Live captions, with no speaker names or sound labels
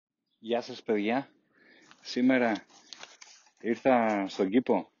Γεια σας παιδιά, σήμερα ήρθα στον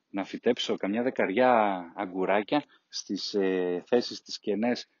Κήπο να φυτέψω καμιά δεκαριά αγγουράκια στις θέσεις τις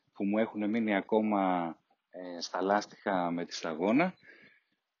κενές που μου έχουν μείνει ακόμα στα λάστιχα με τη σταγόνα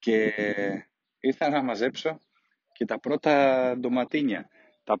και ήρθα να μαζέψω και τα πρώτα ντοματίνια,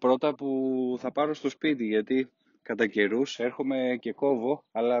 τα πρώτα που θα πάρω στο σπίτι γιατί κατά καιρούς έρχομαι και κόβω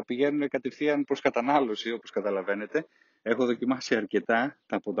αλλά πηγαίνουν κατευθείαν προς κατανάλωση όπως καταλαβαίνετε. Έχω δοκιμάσει αρκετά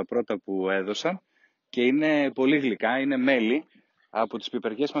από τα πρώτα που έδωσαν και είναι πολύ γλυκά, είναι μέλι. Από τις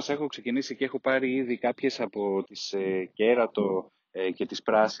πιπεριές μας έχω ξεκινήσει και έχω πάρει ήδη κάποιες από τις κέρατο και τις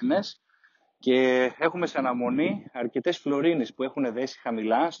πράσινες και έχουμε σε αναμονή αρκετές φλωρίνες που έχουν δέσει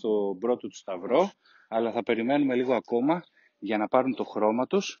χαμηλά στο πρώτο του σταυρό, αλλά θα περιμένουμε λίγο ακόμα για να πάρουν το χρώμα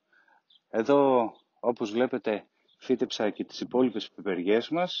τους. Εδώ όπως βλέπετε φύτεψα και τις υπόλοιπες πιπεριές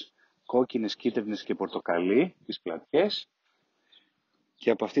μας, κόκκινες, κίτρινες και πορτοκαλί, τις πλατιές. Και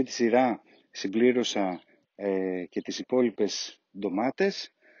από αυτή τη σειρά συμπλήρωσα και τις υπόλοιπες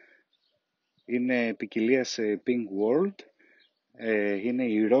ντομάτες. Είναι ποικιλία σε Pink World. Είναι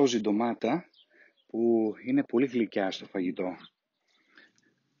η ρόζι ντομάτα που είναι πολύ γλυκιά στο φαγητό.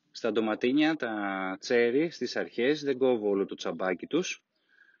 Στα ντοματίνια, τα τσέρι στις αρχές δεν κόβω όλο το τσαμπάκι τους.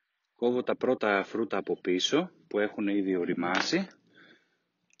 Κόβω τα πρώτα φρούτα από πίσω που έχουν ήδη ωριμάσει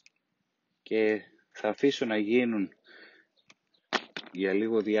και θα αφήσω να γίνουν για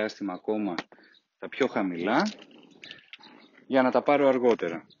λίγο διάστημα ακόμα τα πιο χαμηλά για να τα πάρω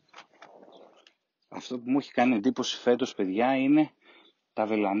αργότερα. Αυτό που μου έχει κάνει εντύπωση φέτος παιδιά είναι τα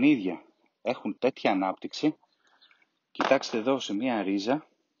βελανίδια. Έχουν τέτοια ανάπτυξη. Κοιτάξτε εδώ σε μία ρίζα.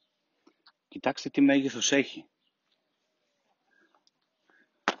 Κοιτάξτε τι μέγεθος έχει.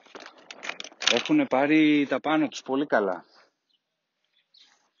 Έχουν πάρει τα πάνω τους πολύ καλά.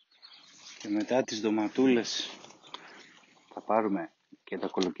 Και μετά τις ντοματούλες θα πάρουμε και τα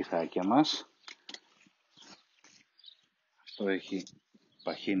κολοκυθάκια μας. Αυτό έχει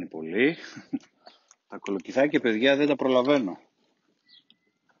παχύνει πολύ. Τα κολοκυθάκια παιδιά δεν τα προλαβαίνω.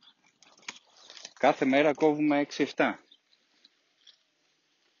 Κάθε μέρα κόβουμε 6-7.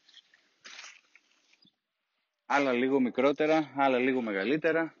 Άλλα λίγο μικρότερα, άλλα λίγο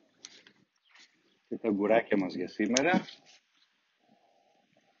μεγαλύτερα. Και τα αγγουράκια μας για σήμερα.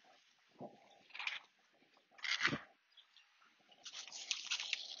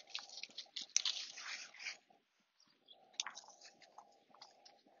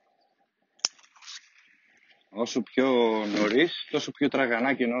 Όσο πιο νωρίς, τόσο πιο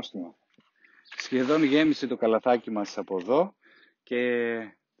τραγανά και νόστιμα. Σχεδόν γέμισε το καλαθάκι μας από εδώ και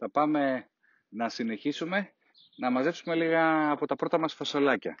θα πάμε να συνεχίσουμε να μαζέψουμε λίγα από τα πρώτα μας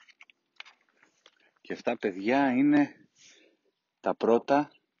φασολάκια. Και αυτά παιδιά είναι τα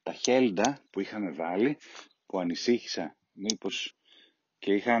πρώτα, τα χέλντα που είχαμε βάλει, που ανησύχησα μήπως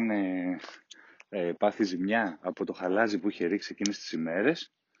και είχαν πάθει ζημιά από το χαλάζι που είχε ρίξει εκείνες τις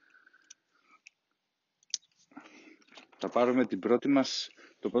ημέρες. Θα πάρουμε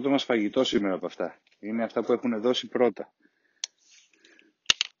το πρώτο μας φαγητό σήμερα από αυτά. Είναι αυτά που έχουν δώσει πρώτα.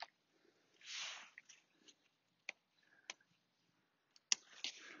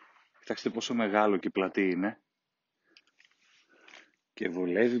 Κοιτάξτε πόσο μεγάλο και πλατή είναι. Και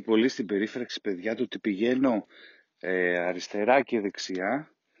βολεύει πολύ στην περίφραξη παιδιά του ότι πηγαίνω αριστερά και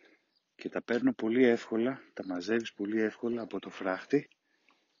δεξιά και τα παίρνω πολύ εύκολα, τα μαζεύεις πολύ εύκολα από το φράχτη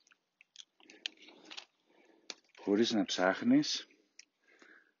χωρίς να ψάχνεις.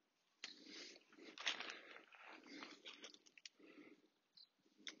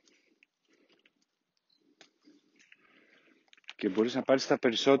 Και μπορείς να πάρεις τα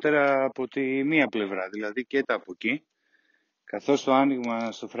περισσότερα από τη μία πλευρά, δηλαδή και τα από εκεί. Καθώς το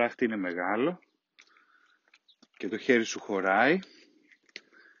άνοιγμα στο φράχτη είναι μεγάλο και το χέρι σου χωράει,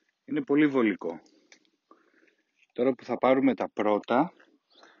 είναι πολύ βολικό. Τώρα που θα πάρουμε τα πρώτα,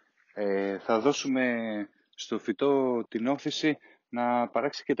 θα δώσουμε στο φυτό την όθηση να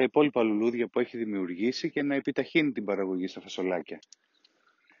παράξει και τα υπόλοιπα λουλούδια που έχει δημιουργήσει και να επιταχύνει την παραγωγή στα φασολάκια.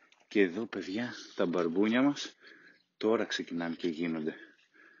 Και εδώ παιδιά τα μπαρμπούνια μας τώρα ξεκινάνε και γίνονται.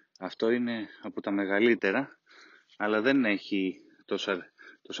 Αυτό είναι από τα μεγαλύτερα, αλλά δεν έχει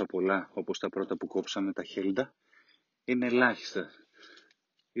τόσα πολλά όπως τα πρώτα που κόψαμε, τα χέλντα. Είναι ελάχιστα.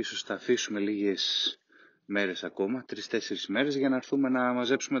 Ίσως θα αφήσουμε λίγες μέρες ακόμα, 3-4 μέρες για να έρθουμε να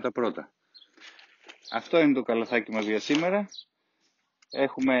μαζέψουμε τα πρώτα. Αυτό είναι το καλαθάκι μας για σήμερα.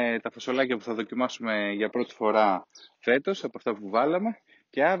 Έχουμε τα φασολάκια που θα δοκιμάσουμε για πρώτη φορά φέτος από αυτά που βάλαμε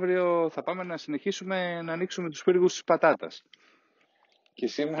και αύριο θα πάμε να συνεχίσουμε να ανοίξουμε τους πύργους της πατάτας. Και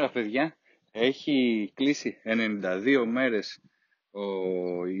σήμερα παιδιά έχει κλείσει 92 μέρες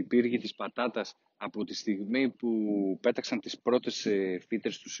οι πύργοι της πατάτας από τη στιγμή που πέταξαν τις πρώτες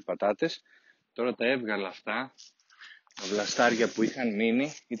φύτρες τους οι πατάτες. Τώρα τα έβγαλα αυτά. Τα βλαστάρια που είχαν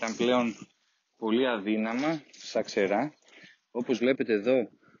μείνει ήταν πλέον πολύ αδύναμα, σαν ξερά. Όπως βλέπετε εδώ,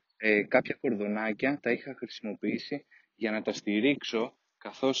 κάποια κορδονάκια τα είχα χρησιμοποιήσει για να τα στηρίξω,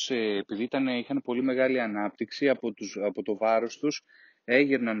 καθώς επειδή είχαν πολύ μεγάλη ανάπτυξη από το βάρος τους,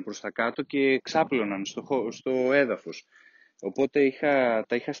 έγερναν προς τα κάτω και ξάπλωναν στο έδαφος. Οπότε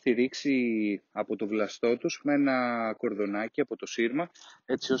τα είχα στηρίξει από το βλαστό τους με ένα κορδονάκι από το σύρμα,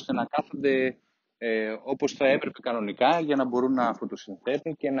 έτσι ώστε να κάθονται όπως θα έπρεπε κανονικά, για να μπορούν να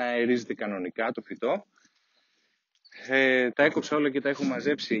φωτοσυνθέτουν και να αερίζεται κανονικά το φυτό. Τα έκοψα όλα και τα έχω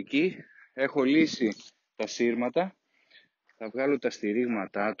μαζέψει εκεί. Έχω λύσει τα σύρματα. Θα βγάλω τα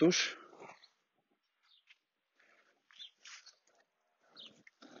στηρίγματά τους.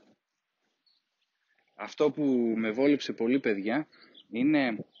 Αυτό που με βόλεψε πολύ, παιδιά,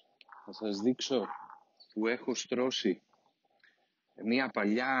 είναι, θα σας δείξω, που έχω στρώσει μια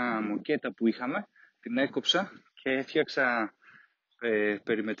παλιά μοκέτα που είχαμε. Την έκοψα και έφτιαξα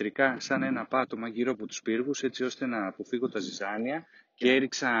περιμετρικά σαν ένα πάτωμα γύρω από τους πύργους, έτσι ώστε να αποφύγω τα ζυζάνια, και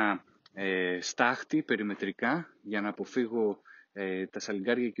έριξα στάχτη περιμετρικά για να αποφύγω τα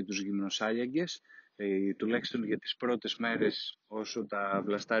σαλιγκάρια και τους γυμνοσάλιαγγες, τουλάχιστον για τις πρώτες μέρες, όσο τα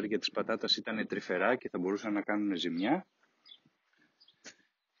βλαστάρια της πατάτας ήταν τρυφερά και θα μπορούσαν να κάνουν ζημιά.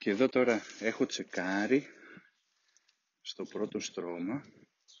 Και εδώ τώρα έχω τσεκάρει στο πρώτο στρώμα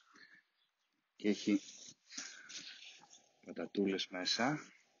και έχει πατατούλες μέσα.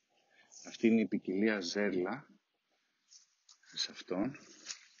 Αυτή είναι η ποικιλία ζέρλα σε αυτόν.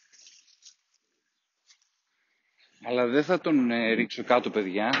 Αλλά δεν θα τον ρίξω κάτω,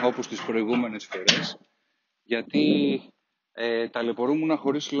 παιδιά, όπως τις προηγούμενες φορές, γιατί ταλαιπωρούμουν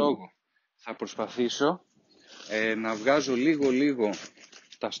χωρίς λόγο. Θα προσπαθήσω να βγάζω λίγο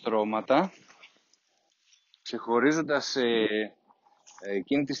τα στρώματα, ξεχωρίζοντας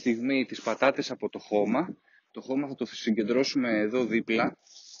εκείνη τη στιγμή τις πατάτες από το χώμα. Το χώμα θα το συγκεντρώσουμε εδώ δίπλα,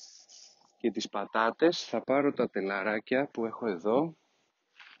 και τις πατάτες θα πάρω τα τελαράκια που έχω εδώ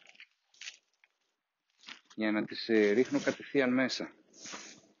για να τις ρίχνω κατευθείαν μέσα.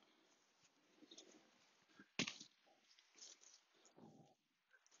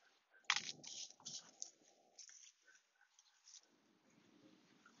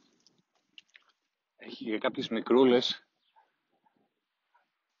 Έχει και κάποιες μικρούλες,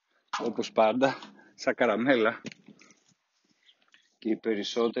 όπως πάντα, σαν καραμέλα, και οι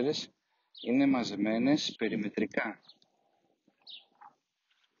περισσότερες είναι μαζεμένες περιμετρικά.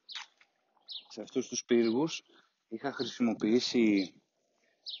 Σε αυτούς τους πύργους είχα χρησιμοποιήσει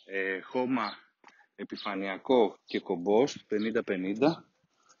χώμα επιφανειακό και κομπόστ 50-50.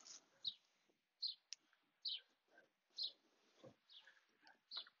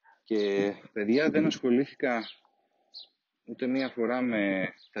 Και, παιδιά, δεν ασχολήθηκα ούτε μία φορά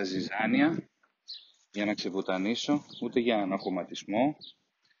με τα ζυζάνια για να ξεβοτανίσω, ούτε για αναχωματισμό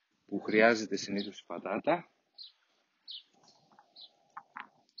που χρειάζεται συνήθως η πατάτα.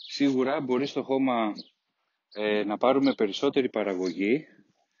 Σίγουρα μπορεί στο χώμα να πάρουμε περισσότερη παραγωγή,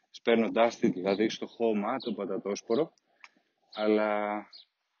 σπέρνοντάς τη δηλαδή στο χώμα το πατατόσπορο, αλλά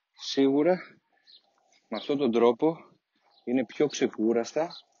σίγουρα με αυτόν τον τρόπο είναι πιο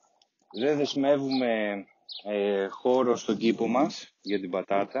ξεκούραστα. Δεν δεσμεύουμε χώρο στον κήπο μας για την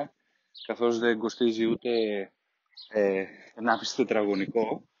πατάτα, καθώς δεν κοστίζει ούτε 1,5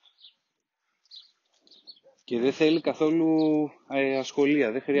 τετραγωνικό και δεν θέλει καθόλου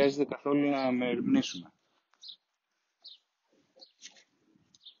ασχολία, δεν χρειάζεται καθόλου να μεριμνήσουμε.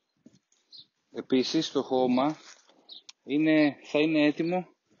 Επίσης το χώμα θα είναι έτοιμο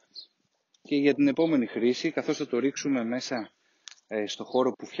και για την επόμενη χρήση, καθώς θα το ρίξουμε μέσα στο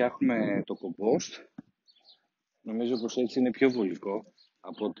χώρο που φτιάχνουμε το κομπόστ. Νομίζω πως έτσι είναι πιο βολικό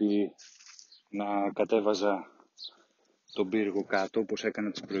από ότι να κατέβαζα τον πύργο κάτω όπως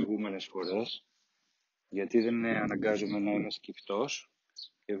έκανα τις προηγούμενες φορές, γιατί δεν αναγκάζομαι να είμαι σκυφτός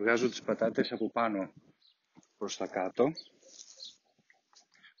και βγάζω τις πατάτες από πάνω προς τα κάτω.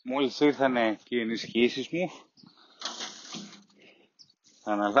 Μόλις ήρθανε και οι ενισχύσεις μου,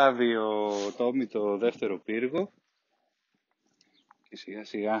 θα αναλάβει ο Τόμι το δεύτερο πύργο και σιγά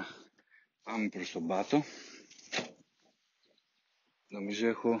σιγά πάμε προς τον πάτο. Νομίζω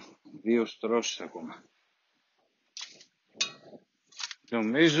έχω 2 στρώσεις ακόμα.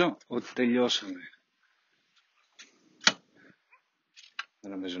 Νομίζω ότι τελειώσαμε.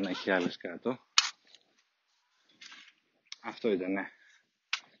 Δεν νομίζω να έχει άλλες κάτω. Αυτό ήταν, ναι.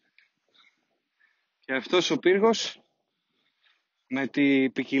 Και αυτός ο πύργος με τη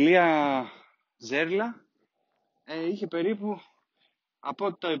ποικιλία ζέρλα είχε περίπου Από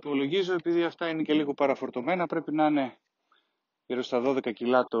ό,τι τα υπολογίζω, επειδή αυτά είναι και λίγο παραφορτωμένα, πρέπει να είναι γύρω στα 12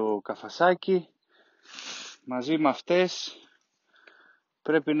 κιλά το καφασάκι. Μαζί με αυτές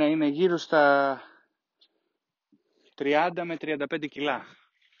πρέπει να είναι γύρω στα 30 με 35 κιλά.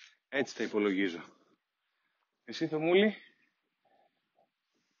 Έτσι τα υπολογίζω. Εσύ Θωμούλη?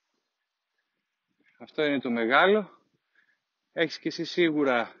 Αυτό είναι το μεγάλο. Έχεις και εσύ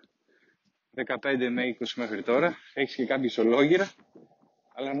σίγουρα 15 με 20 μέχρι τώρα. Έχεις και κάποιες ολόγυρα.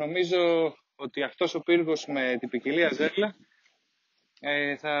 Αλλά νομίζω ότι αυτός ο πύργος με την ποικιλία ζέλα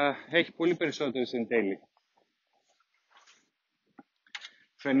θα έχει πολύ περισσότερες εν τέλει.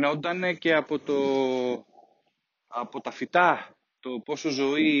 Φαινόταν και από τα φυτά το πόσο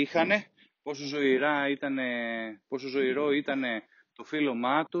ζωή είχανε, πόσο ζωηρό ήταν το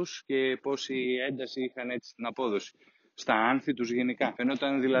φύλλωμά τους και πόση ένταση είχαν έτσι στην απόδοση, στα άνθη τους γενικά.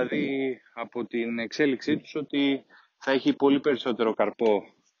 Φαινόταν δηλαδή από την εξέλιξή τους ότι θα έχει πολύ περισσότερο καρπό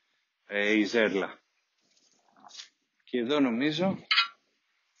η ζέρλα. Και εδώ νομίζω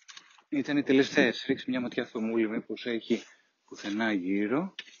ήταν οι τελευταίες. Ρίξει μια ματιά Θωμούλη μήπως έχει πουθενά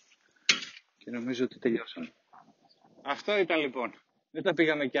γύρω και νομίζω ότι τελειώσαμε. Αυτό ήταν λοιπόν. Δεν τα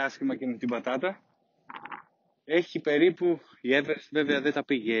πήγαμε και άσχημα και με την πατάτα. Έχει περίπου, η Everest βέβαια δεν τα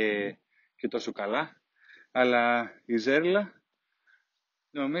πήγε και τόσο καλά, αλλά η ζέρλα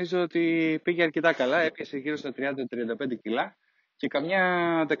νομίζω ότι πήγε αρκετά καλά, έπιασε γύρω στα 30-35 κιλά και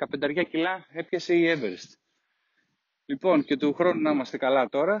καμιά 15 κιλά έπιασε η Everest. Λοιπόν, και του χρόνου να είμαστε καλά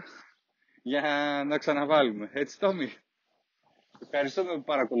τώρα για να ξαναβάλουμε. Έτσι Τόμι? Ευχαριστούμε που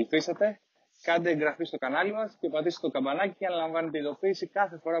παρακολουθήσατε. Κάντε εγγραφή στο κανάλι μας και πατήστε το καμπανάκι για να λαμβάνετε ειδοποίηση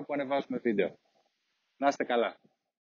κάθε φορά που ανεβάζουμε βίντεο. Να είστε καλά.